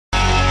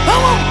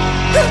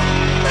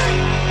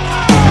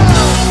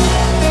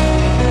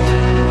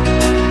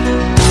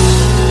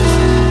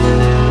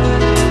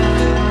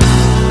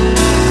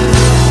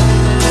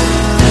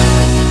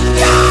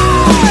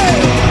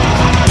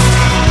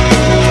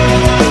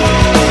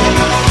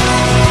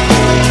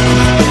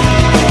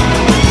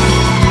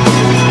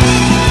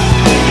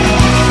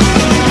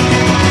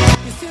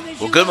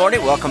Good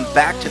morning. Welcome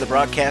back to the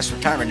Broadcast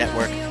Retirement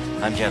Network.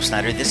 I'm Jeff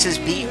Snyder. This is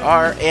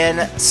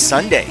BRN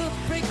Sunday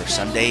for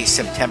Sunday,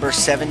 September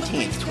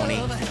 17th,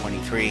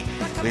 2023.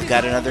 We've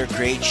got another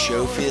great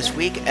show for this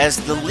week as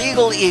the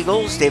Legal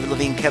Eagles, David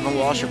Levine, Kevin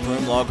Walsh of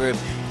Broom Law Group,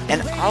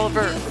 and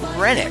Oliver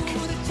Rennick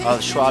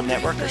of Schwab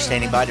Network are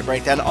standing by to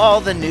break down all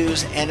the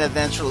news and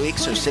events for the week.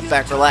 So sit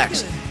back,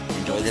 relax,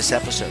 enjoy this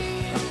episode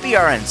of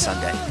BRN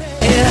Sunday.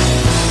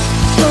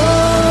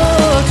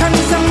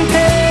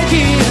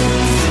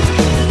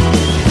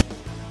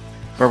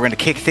 Where we're going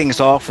to kick things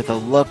off with a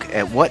look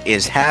at what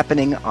is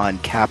happening on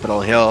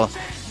Capitol Hill.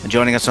 And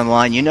joining us on the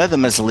line, you know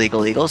them as the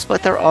Legal Eagles,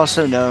 but they're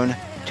also known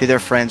to their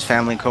friends,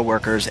 family,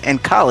 coworkers,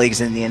 and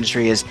colleagues in the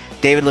industry as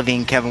David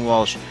Levine, Kevin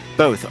Walsh.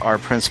 Both are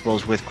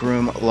principals with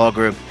Groom Law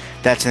Group.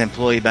 That's an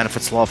employee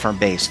benefits law firm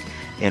based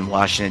in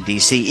Washington,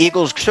 D.C.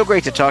 Eagles, so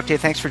great to talk to you.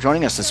 Thanks for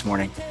joining us this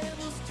morning.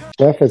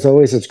 Jeff, as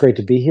always, it's great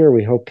to be here.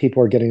 We hope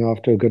people are getting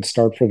off to a good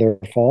start for their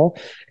fall.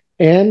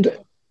 And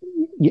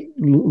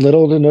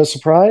little to no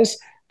surprise,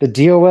 the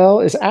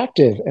DOL is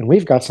active, and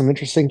we've got some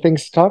interesting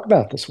things to talk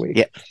about this week.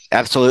 Yeah,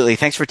 absolutely.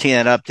 Thanks for teeing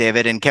that up,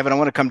 David. And Kevin, I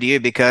want to come to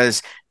you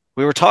because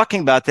we were talking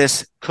about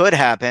this could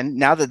happen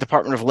now that the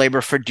Department of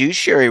Labor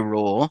Fiduciary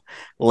Rule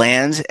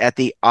lands at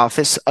the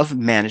Office of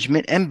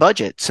Management and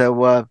Budget. So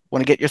want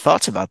to get your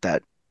thoughts about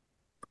that.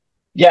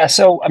 Yeah,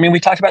 so, I mean, we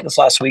talked about this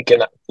last week,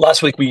 and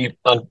last week we,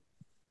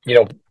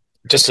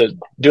 just to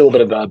do a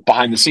little bit of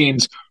behind the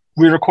scenes,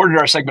 we recorded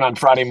our segment on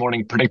Friday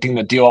morning predicting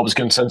that DOL was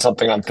going to send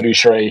something on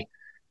fiduciary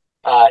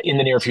in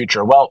the near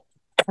future. Well,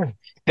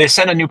 they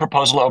sent a new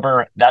proposal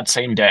over that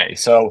same day.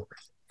 So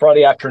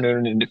Friday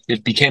afternoon, and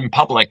it became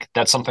public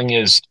that something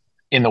is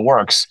in the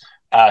works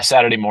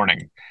Saturday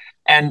morning.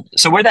 And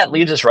so where that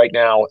leaves us right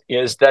now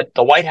is that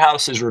the White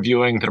House is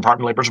reviewing the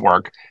Department of Labor's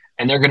work,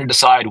 and they're going to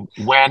decide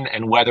when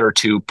and whether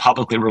to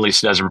publicly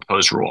release it as a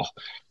proposed rule.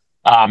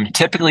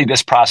 Typically,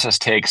 this process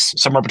takes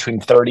somewhere between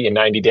 30 and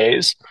 90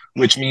 days,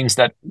 which means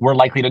that we're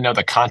likely to know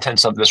the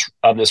contents of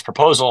this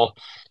proposal,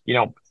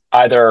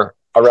 either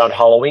around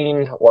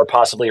Halloween or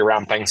possibly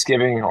around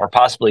Thanksgiving or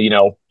possibly,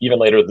 even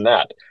later than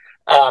that.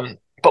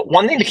 But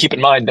one thing to keep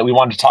in mind that we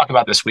wanted to talk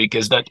about this week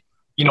is that,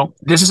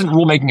 this isn't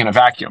rulemaking in a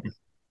vacuum.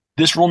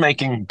 This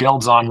rulemaking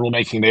builds on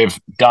rulemaking they've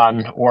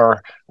done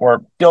or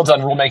builds on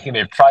rulemaking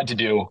they've tried to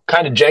do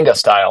kind of Jenga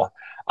style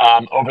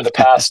over the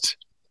past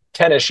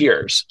 10-ish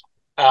years.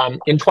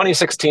 In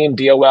 2016,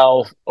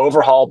 DOL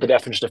overhauled the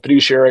definition of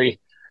fiduciary.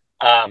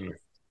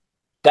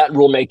 That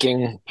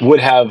rulemaking would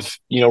have,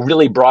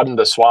 really broadened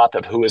the swath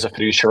of who is a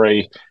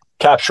fiduciary,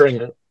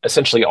 capturing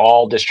essentially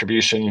all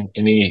distribution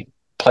in the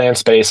plan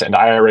space and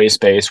IRA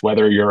space,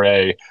 whether you're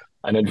an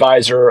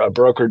advisor, a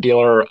broker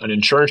dealer, an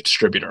insurance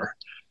distributor.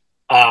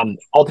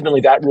 Ultimately,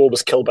 that rule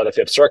was killed by the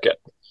Fifth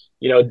Circuit.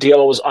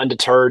 DOL was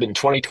undeterred. In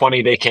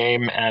 2020, they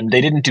came and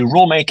they didn't do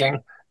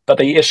rulemaking, but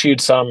they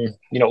issued some,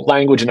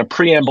 language in a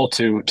preamble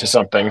to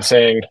something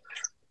saying,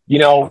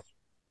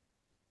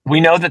 we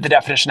know that the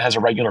definition has a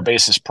regular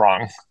basis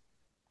prong,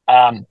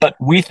 but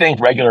we think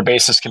regular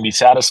basis can be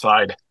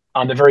satisfied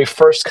on the very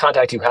first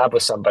contact you have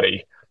with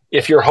somebody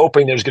if you're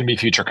hoping there's going to be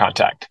future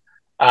contact.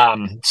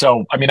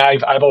 So, I mean,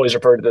 I've always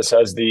referred to this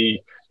as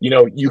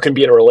you can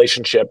be in a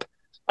relationship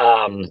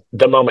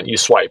the moment you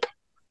swipe.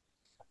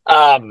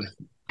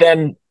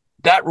 Then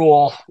that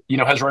rule,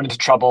 has run into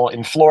trouble.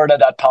 In Florida,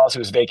 that policy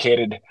was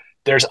vacated.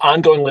 There's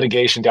ongoing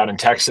litigation down in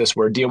Texas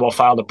where DOL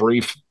filed a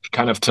brief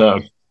kind of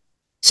to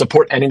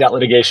support ending that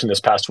litigation this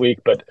past week.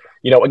 But,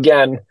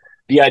 again,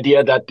 the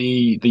idea that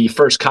the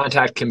first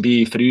contact can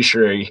be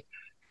fiduciary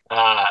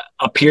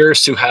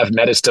appears to have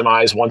met its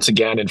demise once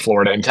again in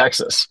Florida and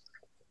Texas.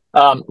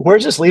 Where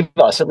does this leave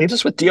us? It leaves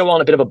us with DOL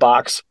in a bit of a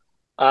box.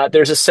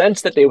 There's a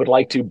sense that they would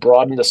like to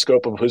broaden the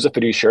scope of who's a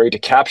fiduciary to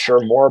capture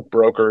more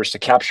brokers, to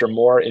capture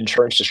more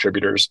insurance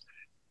distributors.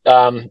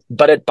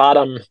 But at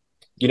bottom,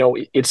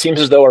 it seems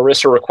as though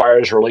ERISA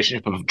requires a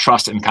relationship of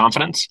trust and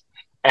confidence.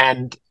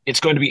 And it's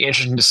going to be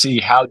interesting to see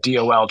how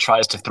DOL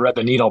tries to thread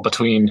the needle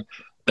between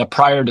the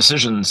prior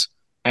decisions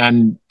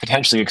and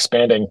potentially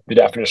expanding the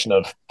definition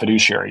of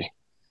fiduciary.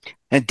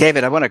 And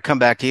David, I want to come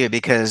back to you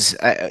because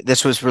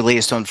this was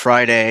released on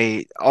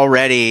Friday.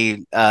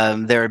 Already,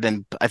 there have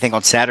been, I think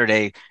on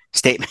Saturday,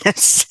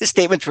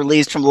 statements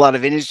released from a lot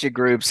of industry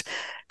groups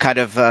kind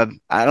of,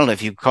 I don't know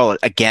if you call it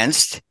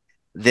against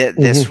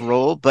this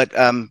rule, but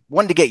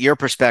wanted to get your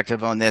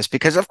perspective on this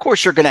because, of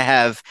course, you're going to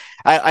have,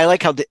 I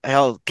like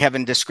how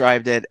Kevin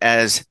described it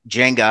as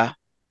Jenga.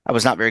 I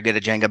was not very good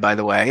at Jenga, by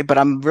the way, but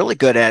I'm really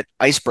good at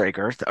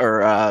Icebreaker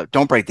or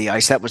Don't Break the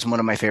Ice. That was one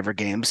of my favorite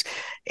games.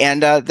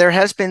 And there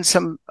has been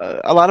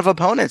a lot of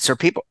opponents or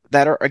people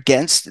that are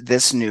against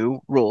this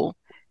new rule,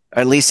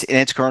 at least in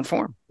its current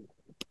form.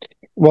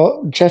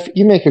 Well, Jeff,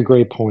 you make a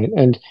great point.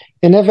 And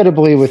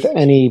inevitably, with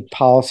any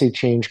policy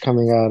change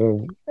coming out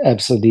of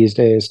EBSA these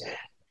days,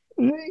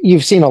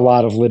 you've seen a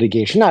lot of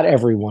litigation, not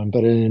everyone,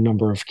 but in a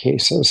number of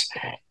cases.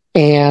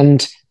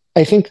 And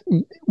I think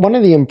one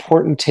of the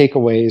important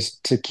takeaways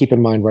to keep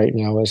in mind right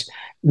now is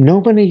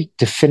nobody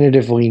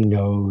definitively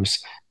knows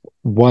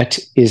what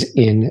is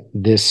in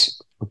this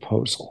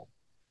proposal.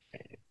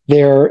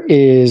 There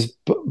is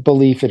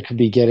belief it could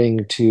be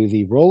getting to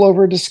the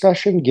rollover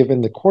discussion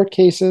given the court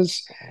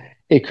cases.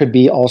 It could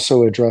be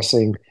also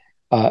addressing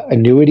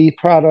annuity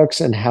products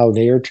and how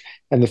they are,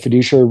 and the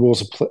fiduciary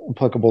rules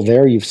applicable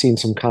there. You've seen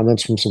some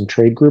comments from some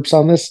trade groups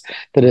on this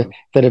that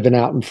have been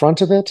out in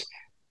front of it.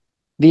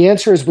 The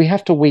answer is we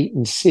have to wait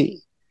and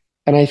see.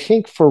 And I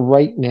think for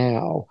right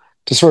now,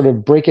 to sort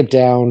of break it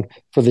down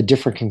for the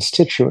different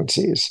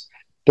constituencies,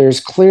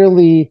 there's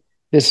clearly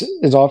this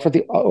is over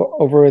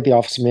at the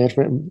Office of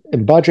Management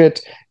and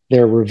Budget.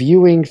 They're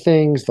reviewing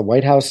things. The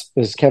White House,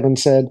 as Kevin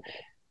said,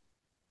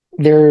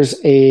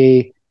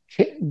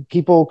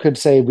 people could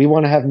say, we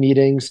want to have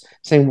meetings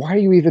saying, why are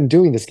you even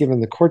doing this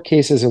given the court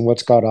cases and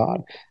what's gone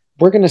on?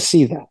 We're going to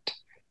see that.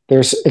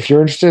 If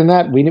you're interested in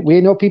that,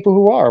 we know people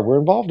who are. We're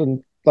involved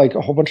in like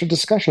a whole bunch of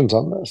discussions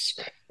on this.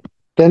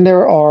 Then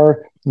there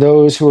are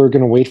those who are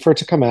going to wait for it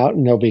to come out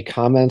and there'll be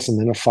comments and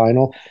then a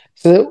final.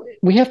 So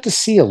we have to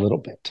see a little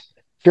bit.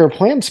 If you're a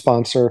plan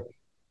sponsor,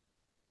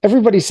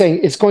 everybody's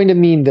saying it's going to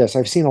mean this.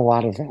 I've seen a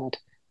lot of that.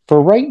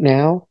 For right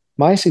now,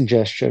 my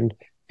suggestion,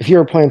 if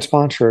you're a plan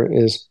sponsor,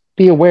 is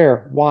be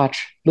aware,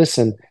 watch,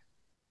 listen,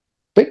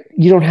 but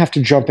you don't have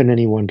to jump in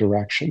any one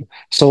direction.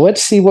 So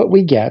let's see what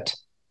we get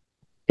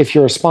if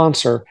you're a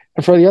sponsor.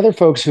 And for the other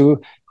folks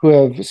who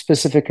have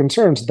specific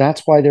concerns,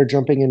 that's why they're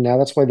jumping in now.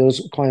 That's why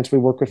those clients we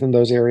work with in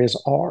those areas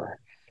are.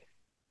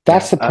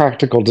 That's the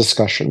practical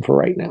discussion for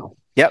right now.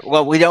 Yeah,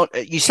 well,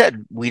 you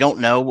said we don't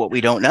know what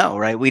we don't know,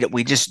 right?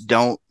 We just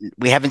don't,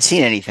 we haven't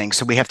seen anything.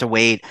 So we have to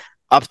wait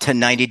up to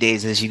 90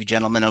 days as you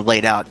gentlemen have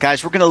laid out.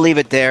 Guys, we're going to leave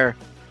it there.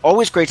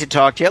 Always great to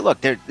talk to you.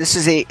 Look, this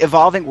is a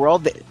evolving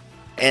world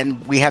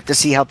and we have to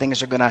see how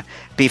things are going to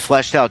be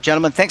fleshed out.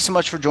 Gentlemen, thanks so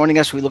much for joining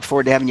us. We look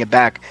forward to having you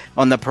back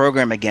on the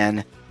program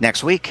again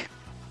next week.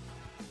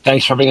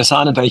 Thanks for having us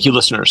on, and thank you,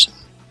 listeners.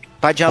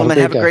 Bye, gentlemen.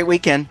 Have a great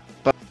weekend.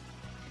 Bye.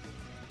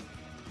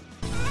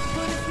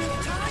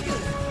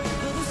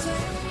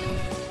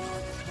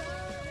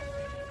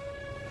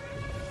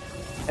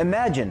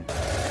 Imagine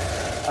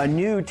a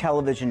new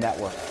television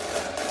network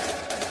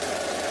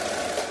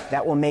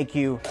that will make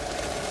you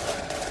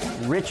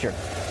richer,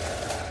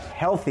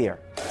 healthier,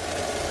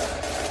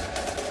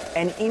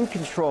 and in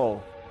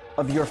control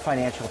of your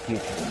financial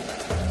future.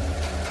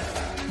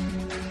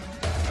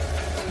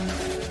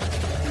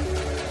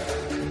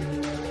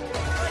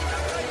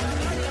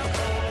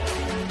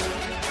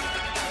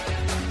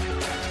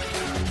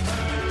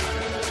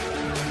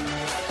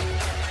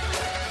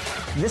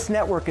 This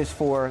network is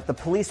for the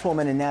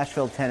policewoman in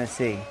Nashville,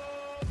 Tennessee,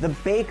 the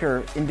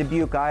baker in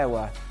Dubuque,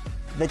 Iowa,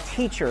 the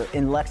teacher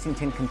in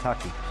Lexington,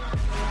 Kentucky.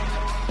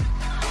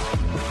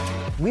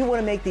 We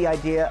want to make the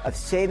idea of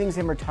savings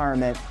and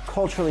retirement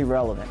culturally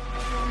relevant.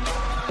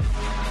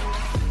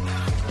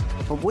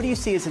 But what do you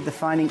see as a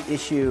defining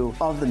issue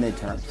of the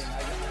midterms?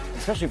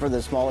 Especially for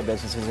the smaller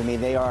businesses. I mean,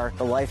 they are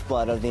the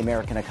lifeblood of the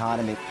American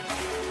economy.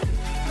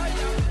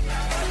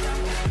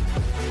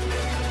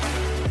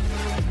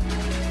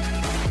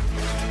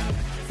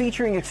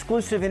 Featuring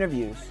exclusive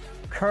interviews,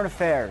 current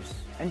affairs,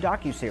 and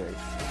docuseries.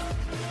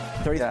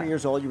 33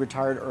 years old, you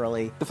retired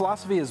early. The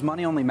philosophy is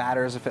money only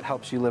matters if it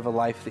helps you live a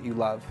life that you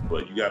love.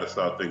 But you got to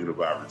start thinking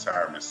about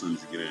retirement as soon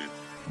as you get in.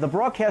 The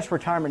Broadcast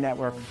Retirement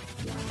Network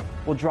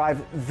will drive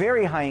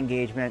very high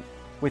engagement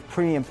with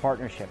premium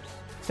partnerships.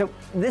 So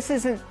this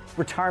isn't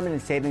retirement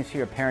and savings for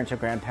your parents or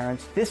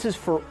grandparents. This is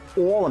for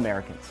all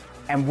Americans.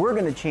 And we're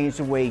going to change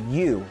the way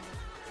you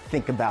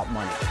think about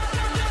money.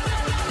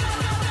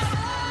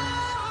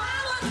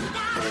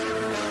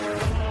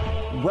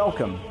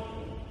 Welcome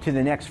to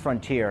the next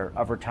frontier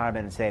of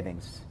retirement and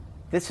savings.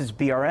 This is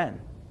BRN,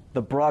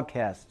 the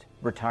Broadcast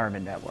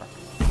Retirement Network.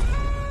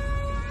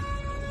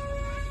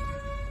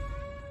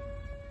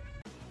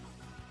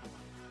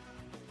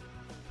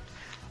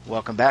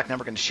 Welcome back. Now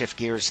we're going to shift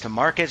gears to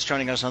markets.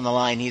 Joining us on the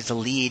line, he's the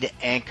lead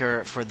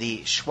anchor for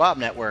the Schwab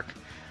Network,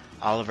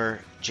 Oliver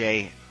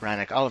J.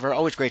 Ranick. Oliver,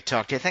 always great to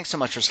talk to you. Thanks so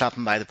much for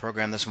stopping by the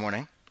program this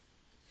morning.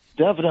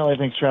 Definitely.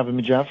 Thanks for having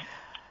me, Jeff.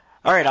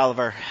 All right,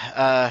 Oliver.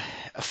 A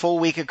full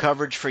week of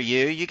coverage for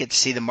you. You get to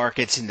see the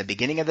markets in the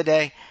beginning of the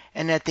day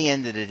and at the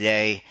end of the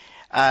day.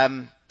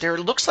 There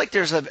looks like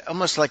there's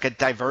almost like a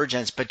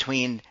divergence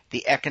between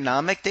the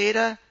economic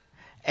data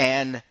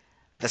and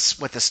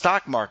what the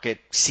stock market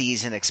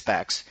sees and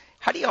expects.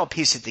 How do you all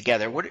piece it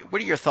together? What are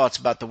your thoughts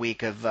about the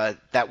week of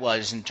that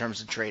was in terms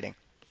of trading?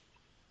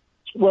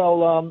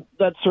 Well,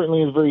 that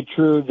certainly is very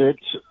true that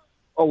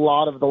a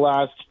lot of the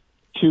last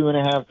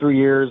 2.5, 3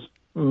 years,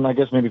 I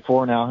guess maybe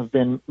 4 now, have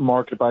been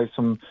marked by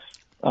some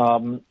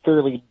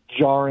fairly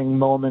jarring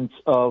moments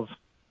of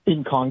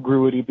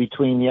incongruity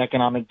between the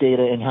economic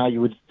data and how you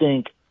would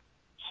think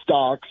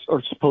stocks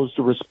are supposed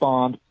to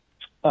respond.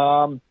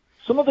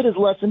 Some of it has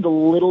lessened a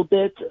little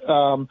bit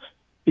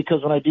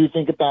because when I do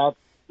think about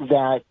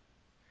that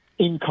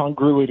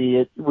incongruity,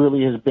 it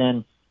really has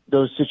been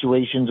those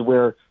situations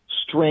where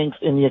strength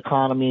in the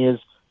economy is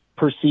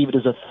perceived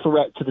as a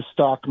threat to the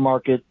stock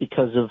market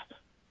because of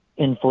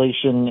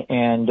inflation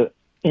and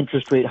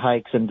interest rate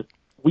hikes, and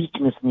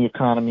weakness in the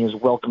economy is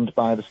welcomed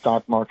by the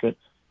stock market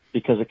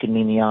because it can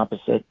mean the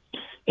opposite.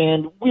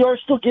 And we are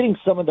still getting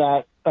some of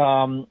that,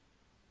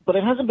 but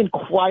it hasn't been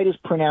quite as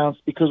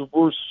pronounced because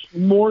we're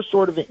more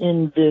sort of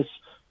in this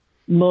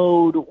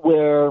mode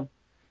where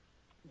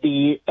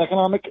the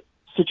economic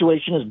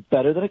situation is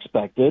better than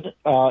expected.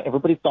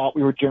 Everybody thought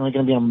we were generally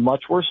going to be in a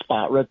much worse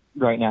spot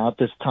right now at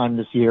this time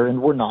this year,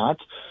 and we're not.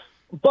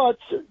 But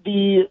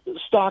the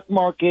stock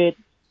market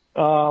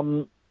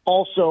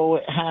also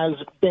has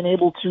been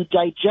able to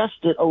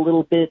digest it a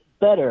little bit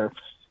better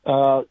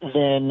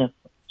than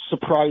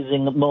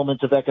surprising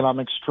moments of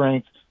economic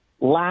strength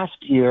last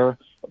year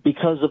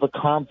because of a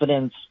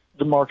confidence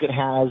the market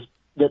has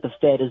that the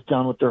Fed is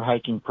done with their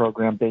hiking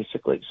program,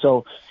 basically.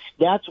 So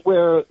that's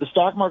where the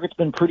stock market's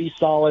been pretty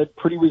solid,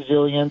 pretty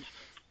resilient.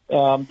 There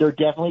are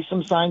definitely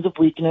some signs of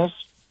weakness.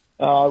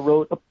 I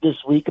wrote this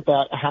week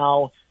about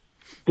how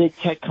big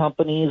tech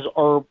companies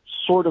are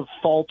sort of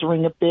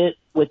faltering a bit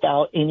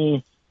without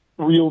any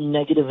real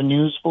negative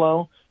news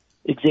flow.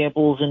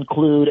 Examples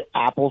include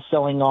Apple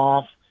selling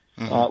off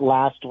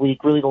last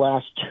week, really the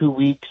last 2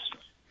 weeks,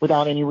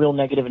 without any real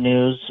negative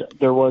news.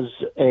 There was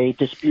a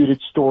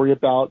disputed story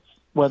about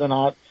whether or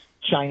not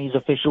Chinese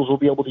officials will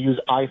be able to use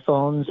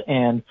iPhones,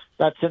 and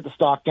that sent the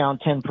stock down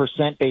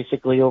 10%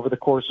 basically over the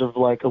course of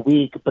like a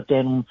week. But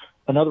then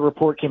another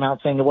report came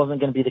out saying it wasn't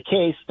going to be the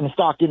case, and the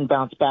stock didn't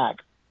bounce back.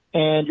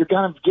 And you're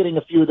kind of getting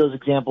a few of those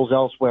examples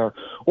elsewhere.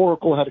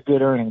 Oracle had a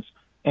good earnings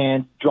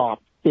and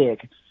dropped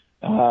big.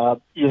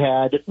 You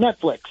had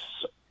Netflix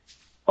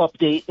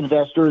update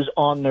investors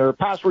on their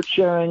password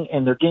sharing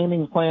and their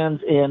gaming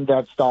plans, and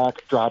that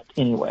stock dropped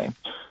anyway.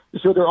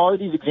 So there are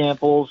these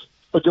examples.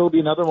 Adobe,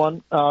 another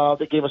one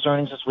that gave us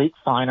earnings this week,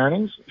 fine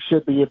earnings,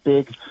 should be a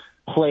big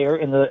player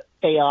in the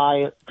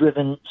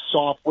AI-driven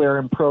software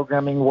and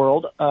programming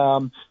world.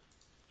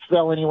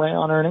 Fell anyway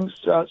on earnings.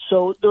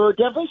 So there are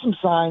definitely some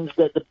signs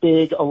that the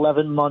big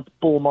 11-month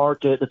bull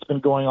market that's been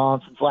going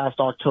on since last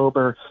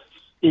October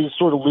is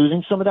sort of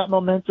losing some of that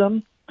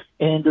momentum.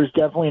 And there's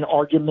definitely an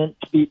argument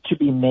to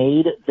be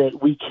made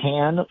that we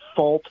can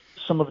fault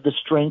some of the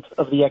strength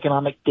of the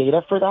economic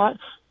data for that,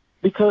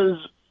 because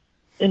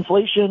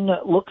inflation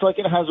looks like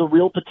it has a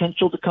real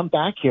potential to come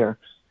back here.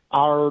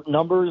 Our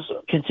numbers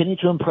continue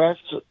to impress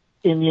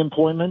in the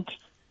employment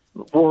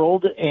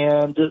world,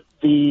 and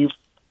the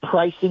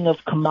pricing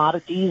of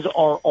commodities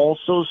are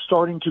also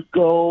starting to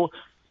go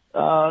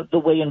the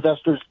way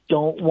investors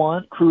don't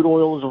want. Crude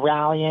oil is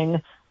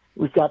rallying.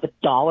 We've got the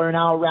dollar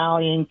now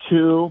rallying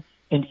too,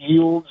 and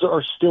yields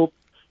are still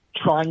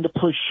trying to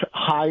push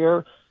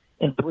higher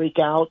and break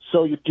out.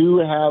 So you do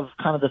have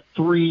kind of the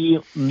three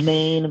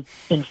main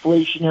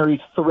inflationary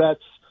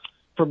threats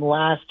from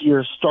last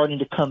year starting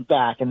to come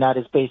back, and that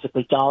is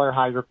basically dollar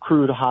higher,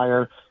 crude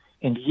higher,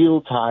 and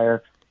yields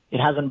higher. It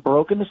hasn't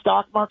broken the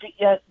stock market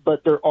yet,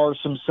 but there are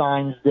some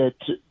signs that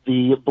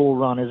the bull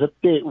run is a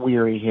bit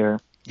weary here.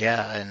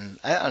 Yeah, and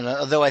I don't know,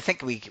 although I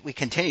think we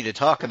continue to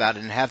talk about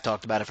it and have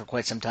talked about it for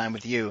quite some time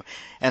with you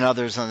and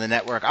others on the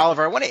network.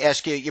 Oliver, I want to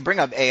ask you, you bring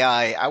up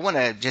AI. I want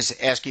to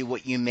just ask you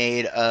what you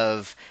made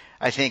of,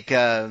 I think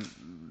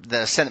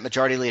the Senate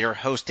Majority Leader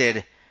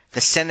hosted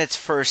the Senate's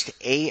first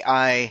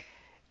AI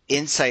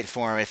Insight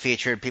Forum. It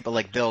featured people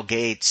like Bill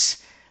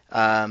Gates,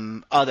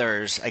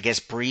 others, I guess,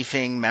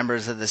 briefing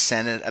members of the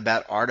Senate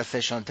about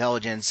artificial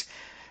intelligence.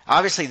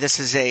 Obviously, this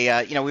is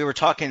we were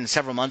talking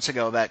several months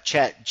ago about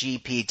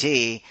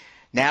ChatGPT.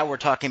 Now we're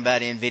talking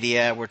about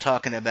NVIDIA. We're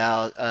talking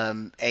about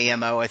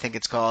AMO, I think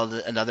it's called,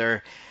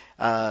 another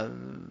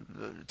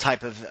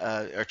type of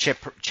or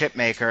chip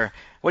maker.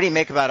 What do you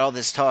make about all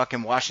this talk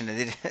in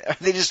Washington? Are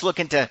they just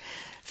looking to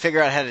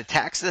figure out how to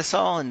tax this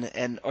all,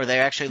 and or are they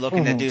actually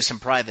looking to do some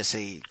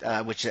privacy,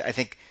 which I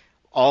think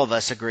all of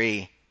us agree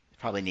is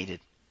probably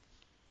needed?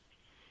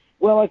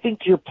 Well, I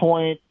think to your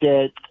point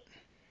that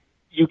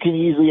you can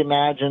easily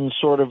imagine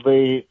sort of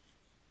a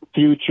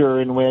future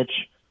in which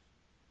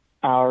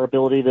our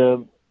ability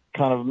to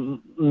kind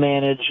of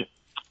manage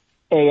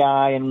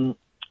AI and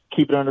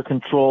keep it under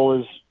control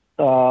is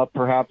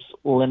perhaps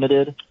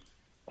limited.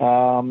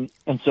 And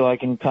so I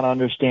can kind of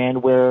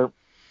understand where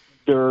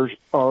there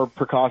are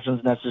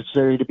precautions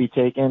necessary to be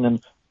taken.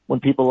 And when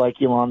people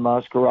like Elon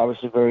Musk, who are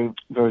obviously very,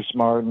 very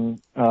smart and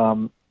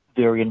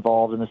very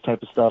involved in this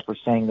type of stuff, are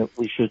saying that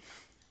we should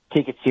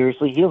take it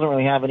seriously, he doesn't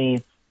really have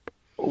any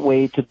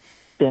way to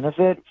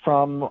benefit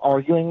from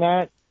arguing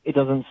that. It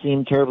doesn't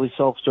seem terribly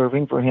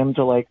self-serving for him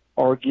to like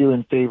argue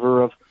in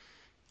favor of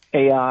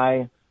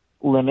AI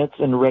limits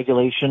and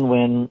regulation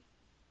when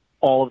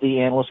all of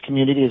the analyst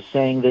community is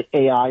saying that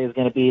AI is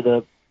going to be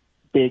the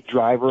big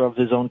driver of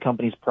his own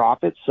company's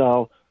profits.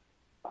 So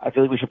I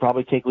feel like we should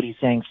probably take what he's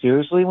saying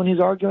seriously when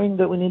he's arguing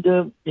that we need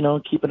to,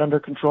 keep it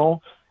under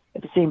control.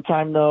 At the same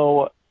time,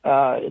 though,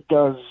 it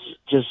does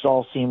just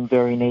all seem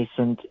very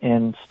nascent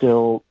and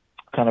still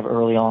kind of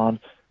early on.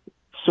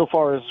 So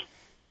far as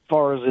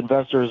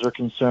investors are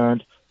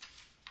concerned,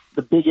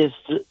 the biggest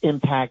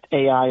impact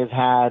AI has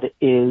had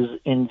is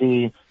in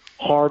the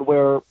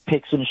hardware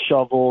picks and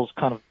shovels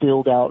kind of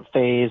build out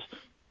phase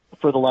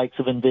for the likes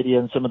of NVIDIA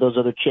and some of those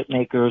other chip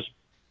makers.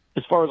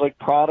 As far as like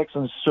products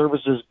and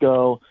services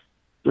go,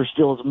 there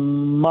still is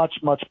much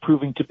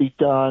proving to be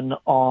done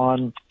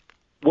on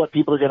what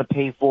people are going to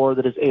pay for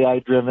that is AI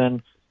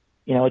driven.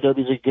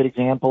 Adobe's a good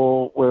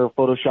example where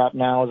Photoshop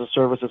now as a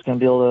service is going to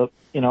be able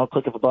to,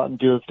 click of a button,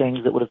 do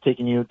things that would have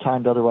taken you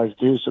time to otherwise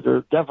do. So there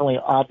are definitely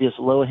obvious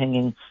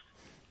low-hanging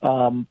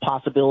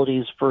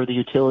possibilities for the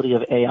utility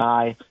of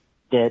AI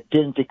that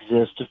didn't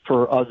exist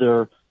for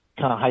other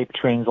kind of hype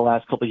trains the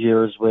last couple of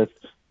years with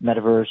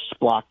metaverse,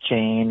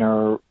 blockchain,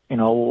 or,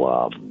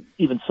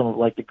 even some of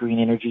like the green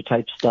energy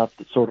type stuff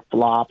that sort of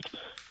flopped.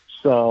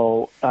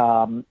 So,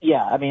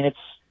 it's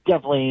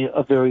definitely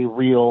a very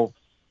real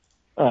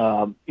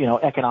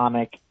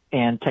economic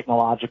and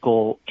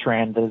technological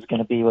trend that is going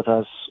to be with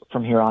us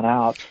from here on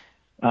out.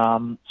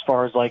 As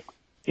far as the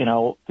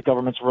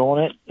government's role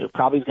in it, it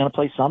probably is going to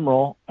play some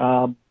role,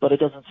 but it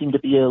doesn't seem to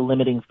be a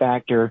limiting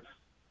factor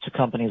to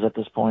companies at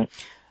this point.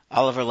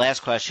 Oliver,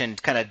 last question,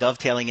 kind of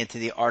dovetailing into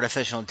the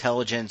artificial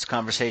intelligence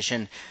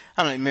conversation.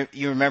 I don't know,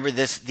 you remember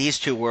these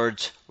two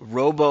words,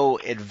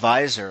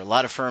 robo-advisor. A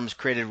lot of firms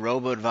created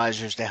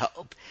robo-advisors to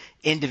help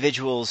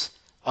individuals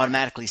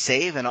automatically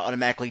save and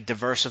automatically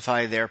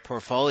diversify their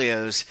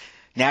portfolios.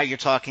 Now you're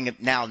talking,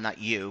 now not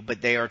you,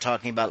 but they are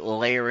talking about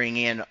layering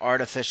in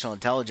artificial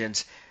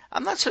intelligence.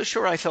 I'm not so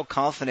sure I feel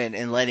confident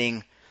in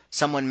letting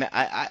someone,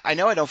 I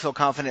know I don't feel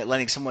confident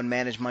letting someone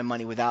manage my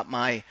money without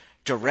my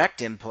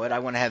direct input. I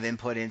want to have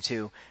input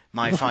into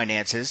my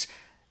finances.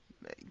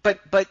 But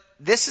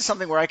this is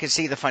something where I could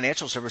see the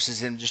financial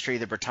services industry,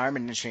 the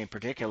retirement industry in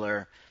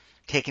particular,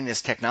 taking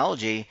this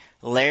technology,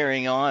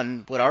 layering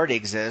on what already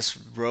exists,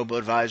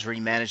 robo-advisory,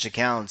 managed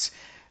accounts.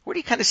 Where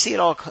do you kind of see it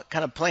all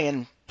kind of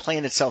playing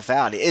itself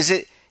out? Is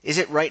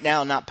it right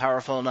now not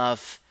powerful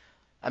enough?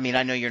 I mean,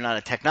 I know you're not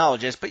a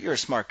technologist, but you're a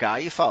smart guy.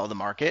 You follow the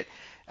market.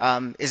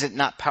 Is it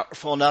not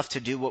powerful enough to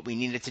do what we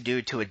needed to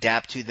do to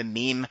adapt to the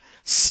meme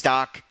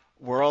stock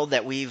world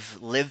that we've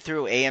lived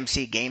through,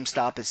 AMC,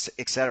 GameStop,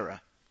 et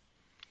cetera?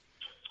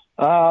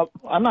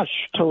 I'm not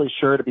totally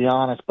sure, to be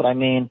honest, but I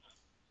mean,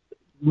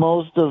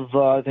 most of,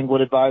 I think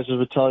what advisors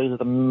would tell you that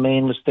the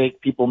main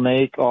mistake people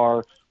make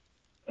are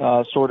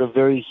sort of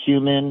very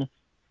human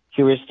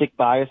heuristic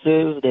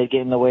biases. They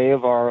get in the way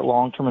of our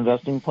long-term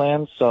investing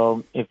plans.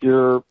 So if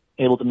you're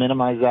able to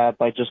minimize that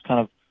by just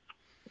kind of,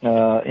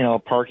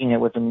 parking it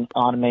with an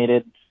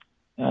automated,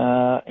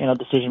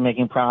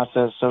 decision-making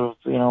process of,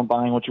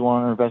 buying what you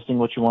want or investing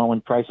what you want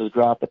when prices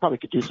drop, that probably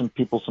could do some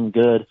people some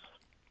good.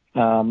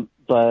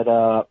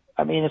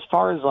 As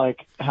far as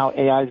like how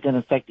AI is going to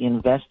affect the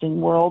investing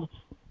world,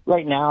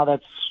 right now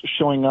that's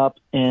showing up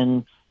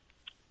in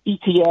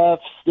ETFs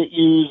that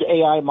use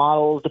AI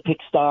models to pick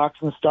stocks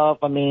and stuff.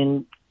 I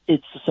mean,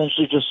 it's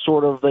essentially just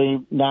sort of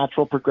the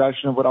natural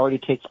progression of what already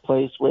takes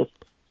place with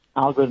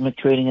algorithmic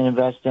trading and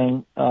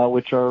investing,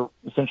 which are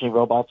essentially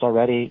robots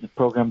already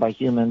programmed by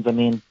humans. I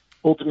mean,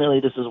 ultimately,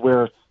 this is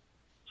where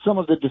some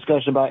of the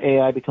discussion about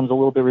AI becomes a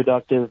little bit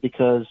reductive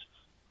because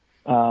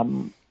a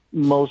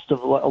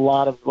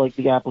lot of like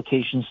the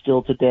applications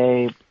still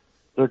today,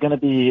 they're going to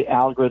be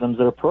algorithms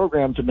that are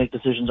programmed to make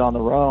decisions on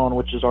their own,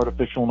 which is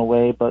artificial in a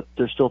way, but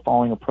they're still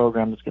following a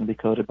program that's going to be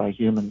coded by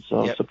humans,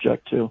 so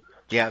subject to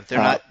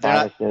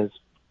biases.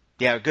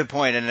 Yeah, good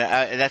point. And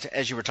that's,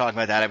 as you were talking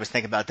about that, I was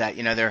thinking about that.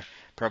 They're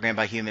programmed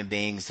by human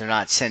beings. They're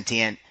not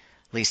sentient,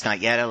 at least not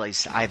yet. At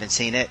least I haven't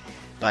seen it.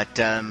 But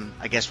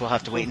I guess we'll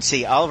have to wait and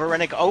see. Oliver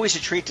Rennick, always a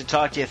treat to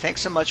talk to you.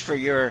 Thanks so much for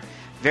your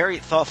very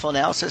thoughtful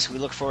analysis. We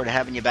look forward to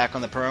having you back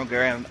on the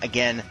program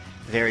again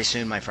very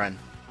soon, my friend.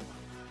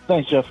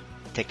 Thanks, Jeff.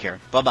 Take care.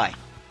 Bye-bye.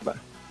 Bye.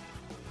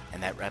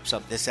 And that wraps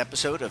up this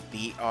episode of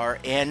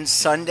BRN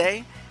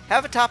Sunday.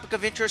 Have a topic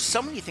of interest,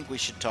 someone you think we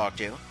should talk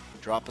to,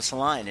 drop us a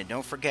line. And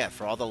don't forget,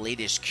 for all the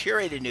latest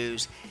curated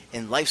news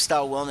in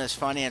lifestyle, wellness,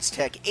 finance,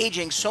 tech,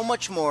 aging, so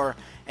much more,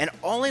 and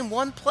all in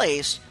one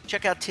place,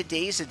 check out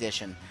today's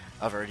edition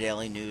of our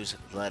daily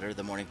newsletter,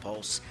 The Morning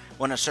Pulse.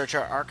 Want to search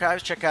our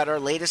archives, check out our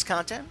latest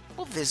content?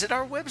 Well, visit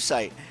our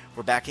website.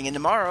 We're back in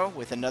tomorrow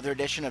with another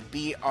edition of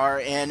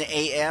BRN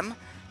AM.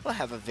 We'll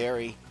have a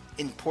very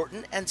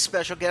important and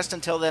special guest.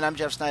 Until then, I'm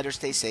Jeff Snyder.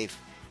 Stay safe,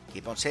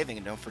 keep on saving,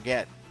 and don't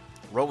forget,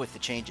 roll with the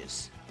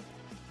changes.